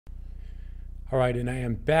All right, and I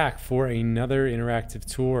am back for another interactive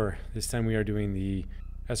tour. This time we are doing the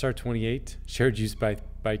SR28 shared use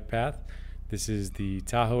bike path. This is the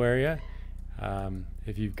Tahoe area.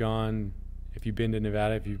 If you've been to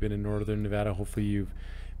Nevada, if you've been in northern Nevada, hopefully you've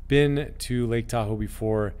been to Lake Tahoe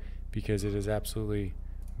before, because it is absolutely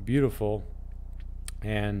beautiful.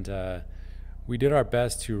 And we did our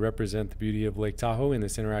best to represent the beauty of Lake Tahoe in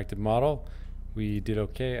this interactive model. We did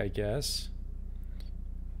okay, I guess.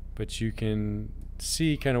 But you can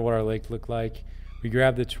see kind of what our lake looked like. We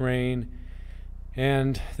grabbed the terrain,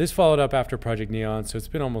 and this followed up after Project Neon, so it's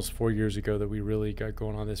been almost 4 years ago that we really got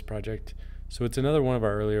going on this project. So it's another one of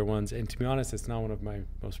our earlier ones, and to be honest, it's not one of my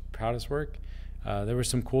most proudest work. There were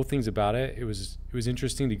some cool things about it. It was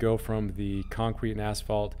interesting to go from the concrete and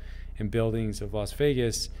asphalt and buildings of Las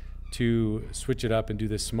Vegas to switch it up and do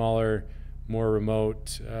this smaller, more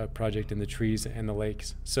remote project in the trees and the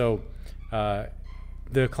lakes. So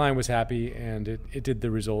the client was happy, and it did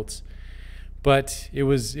the results, but it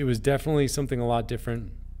was definitely something a lot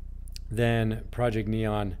different than Project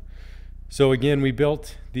Neon. So again, we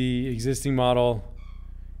built the existing model,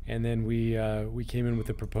 and then we came in with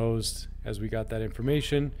the proposed as we got that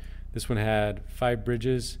information. This one had 5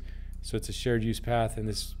 bridges, so it's a shared use path, and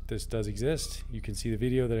this does exist. You can see the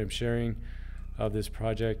video that I'm sharing of this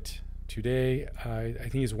project today. I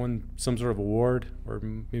think it's won some sort of award, or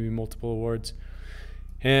maybe multiple awards.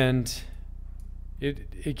 And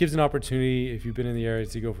it gives an opportunity, if you've been in the area,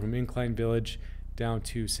 to go from Incline Village down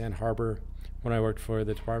to Sand Harbor. When I worked for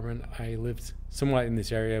the department, I lived somewhat in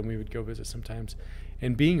this area, and we would go visit sometimes.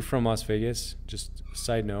 And being from Las Vegas, just a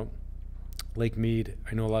side note, Lake Mead,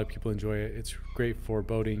 I know a lot of people enjoy it. It's great for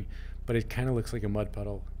boating, but it kind of looks like a mud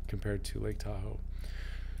puddle compared to Lake Tahoe.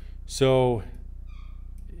 So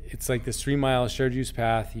it's like this 3-mile shared use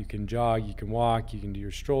path. You can jog, you can walk, you can do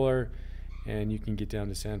your stroller, and you can get down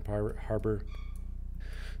to Sand Harbor.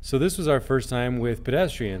 So this was our first time with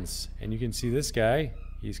pedestrians, and you can see this guy,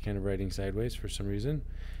 he's kind of riding sideways for some reason.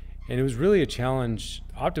 And it was really a challenge.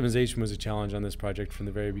 Optimization was a challenge on this project from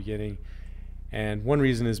the very beginning. And one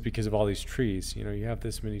reason is because of all these trees. You know, you have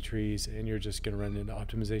this many trees, and you're just going to run into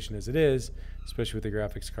optimization as it is, especially with the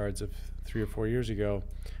graphics cards of 3 or 4 years ago.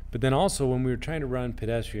 But then also, when we were trying to run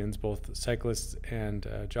pedestrians, both cyclists and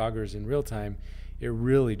joggers in real time, it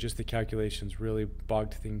really, just the calculations really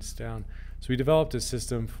bogged things down. So we developed a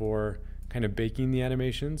system for kind of baking the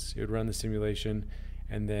animations. It would run the simulation,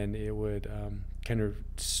 and then it would kind of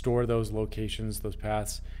store those locations, those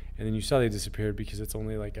paths, and then you saw they disappeared because it's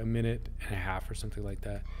only like 1.5 minutes or something like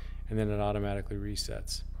that, and then it automatically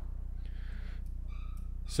resets.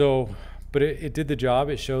 So, but it did the job.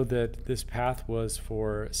 It showed that this path was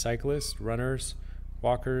for cyclists, runners,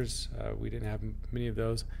 walkers. We didn't have many of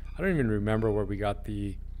those. I don't even remember where we got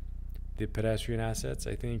the pedestrian assets.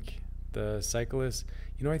 I think the cyclists,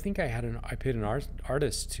 you know, I think I paid an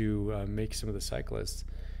artist to make some of the cyclists,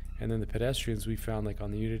 and then the pedestrians we found like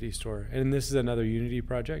on the Unity store. And this is another Unity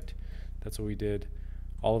project. That's what we did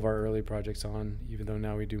all of our early projects on, even though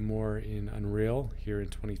now we do more in Unreal here in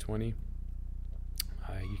 2020.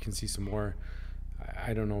 You can see some more.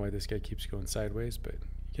 I don't know why this guy keeps going sideways, but you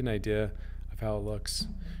get an idea of how it looks.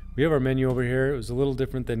 We have our menu over here. It was a little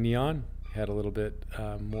different than Neon. It had a little bit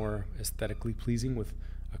more aesthetically pleasing with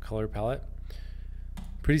a color palette.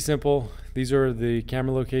 Pretty simple. These are the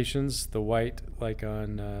camera locations. The white, like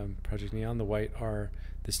on Project Neon, the white are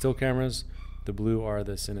the still cameras. The blue are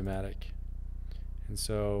the cinematic. And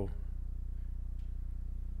so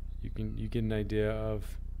you get an idea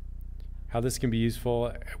of how this can be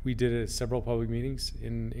useful. We did it at several public meetings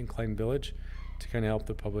in Incline Village to kind of help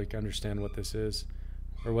the public understand what this is,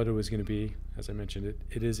 or what it was going to be. As I mentioned,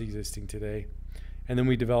 it is existing today. And then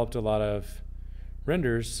we developed a lot of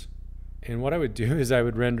renders, and what I would do is I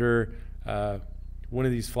would render one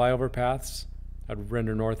of these flyover paths. I would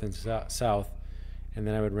render north and south, and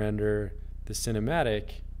then I would render the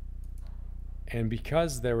cinematic. And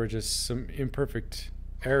because there were just some imperfect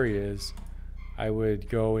areas, I would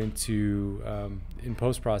go into in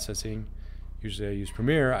post-processing, usually I use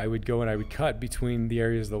Premiere, I would go and I would cut between the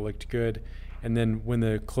areas that looked good, and then when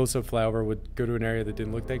the close-up flyover would go to an area that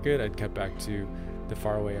didn't look that good, I'd cut back to the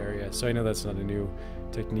faraway area. So I know that's not a new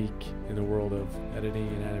technique in the world of editing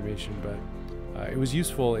and animation, but it was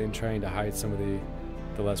useful in trying to hide some of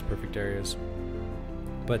the less perfect areas.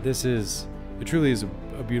 But it truly is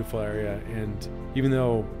a beautiful area, and even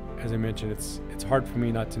though, as I mentioned, it's hard for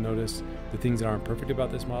me not to notice the things that aren't perfect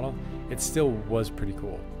about this model, it still was pretty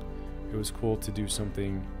cool. It was cool to do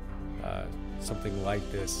something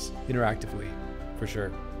like this interactively, for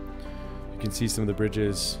sure. You can see some of the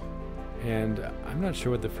bridges, and I'm not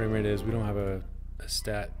sure what the frame rate is. We don't have a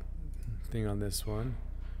stat thing on this one,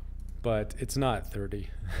 but it's not 30.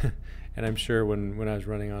 And I'm sure when I was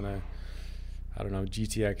running on a, I don't know,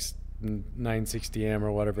 GTX 960M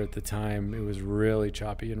or whatever at the time, it was really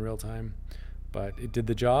choppy in real time, but it did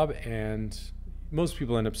the job. And most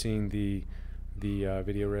people end up seeing the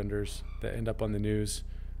video renders that end up on the news.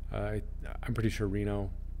 I'm pretty sure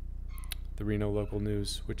the Reno local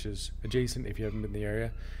news, which is adjacent if you haven't been in the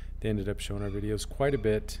area, they ended up showing our videos quite a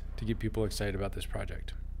bit to get people excited about this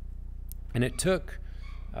project. And it took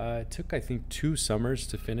I think 2 summers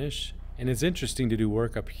to finish. And it's interesting to do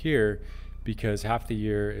work up here because half the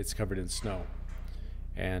year it's covered in snow.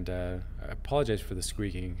 And I apologize for the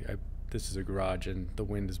squeaking. This is a garage and the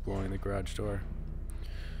wind is blowing the garage door.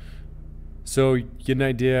 So you get an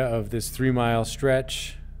idea of this 3-mile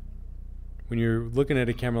stretch. When you're looking at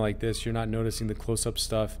a camera like this, you're not noticing the close-up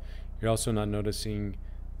stuff. You're also not noticing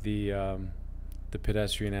the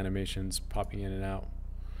pedestrian animations popping in and out.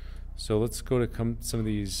 So let's go to some of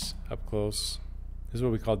these up close. This is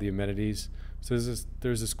what we call the amenities. So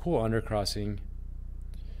there's this cool undercrossing.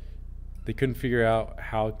 They couldn't figure out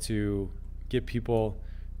how to get people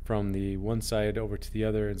from the one side over to the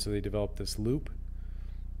other, and so they developed this loop.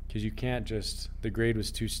 Because you can't just, the grade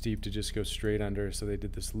was too steep to just go straight under, so they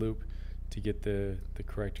did this loop to get the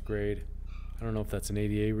correct grade. I don't know if that's an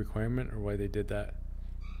ADA requirement or why they did that.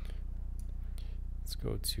 Let's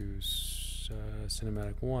go to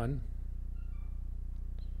cinematic 1.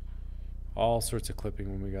 All sorts of clipping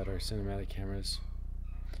when we got our cinematic cameras.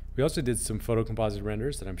 We also did some photo composite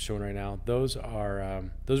renders that I'm showing right now. Those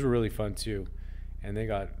were really fun too, and they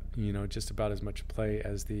got just about as much play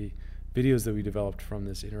as the videos that we developed from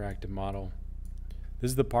this interactive model.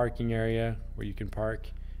 This is the parking area where you can park,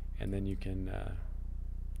 and then you can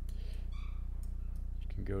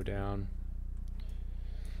go down,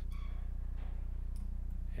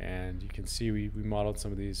 and you can see we modeled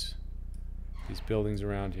some of these buildings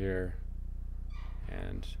around here,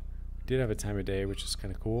 and we did have a time of day, which is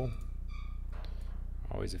kind of cool.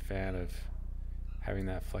 Always a fan of having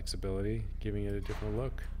that flexibility, giving it a different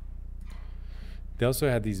look. They also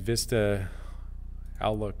had these Vista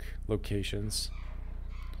Outlook locations,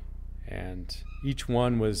 and each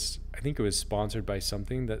one was, I think it was sponsored by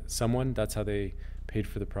someone. That's how they paid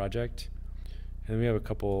for the project. And then we have a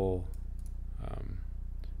couple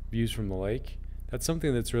views from the lake. That's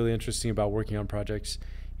something that's really interesting about working on projects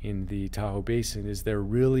in the Tahoe Basin, is they're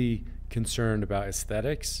really concerned about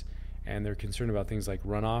aesthetics, and they're concerned about things like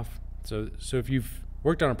runoff. So if you've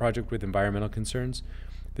worked on a project with environmental concerns,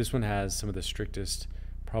 this one has some of the strictest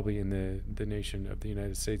probably in the nation of the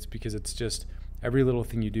United States, because it's just every little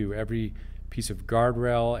thing you do, every piece of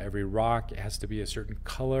guardrail, every rock, it has to be a certain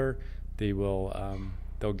color. They'll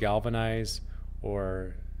galvanize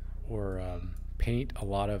or paint a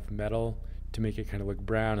lot of metal to make it kind of look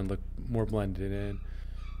brown and look more blended in.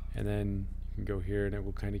 And then you can go here and it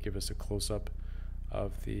will kind of give us a close-up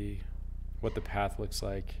of what the path looks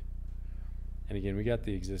like. And again, we got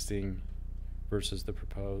the existing versus the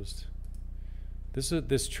proposed.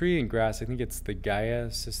 This tree and grass, I think it's the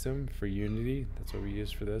Gaia system for Unity. That's what we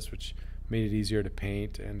used for this, which made it easier to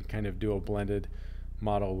paint and kind of do a blended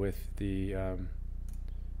model with the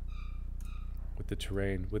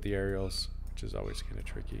terrain, with the aerials, which is always kind of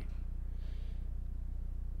tricky.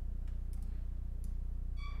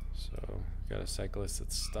 So got a cyclist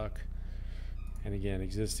that's stuck. And again,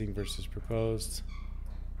 existing versus proposed,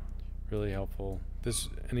 really helpful.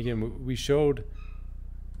 And again, we showed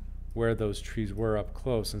where those trees were up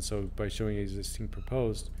close, and so by showing existing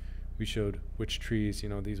proposed, we showed which trees,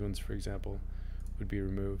 these ones for example, would be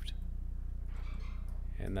removed.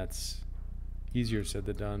 And that's easier said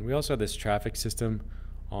than done. We also have this traffic system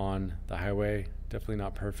on the highway, definitely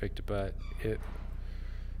not perfect, but it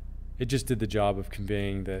just did the job of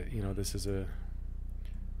conveying that this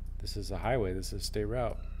is a highway, this is a state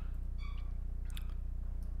route.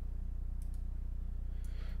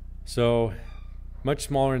 So much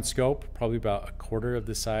smaller in scope, probably about a quarter of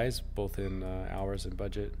the size, both in hours and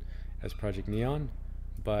budget, as Project Neon,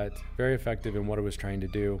 but very effective in what it was trying to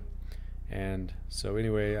do. And so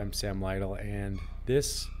anyway, I'm Sam Lytle, and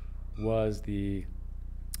this was the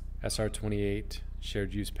SR28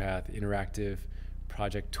 Shared Use Path Interactive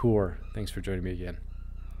Project Tour. Thanks for joining me again.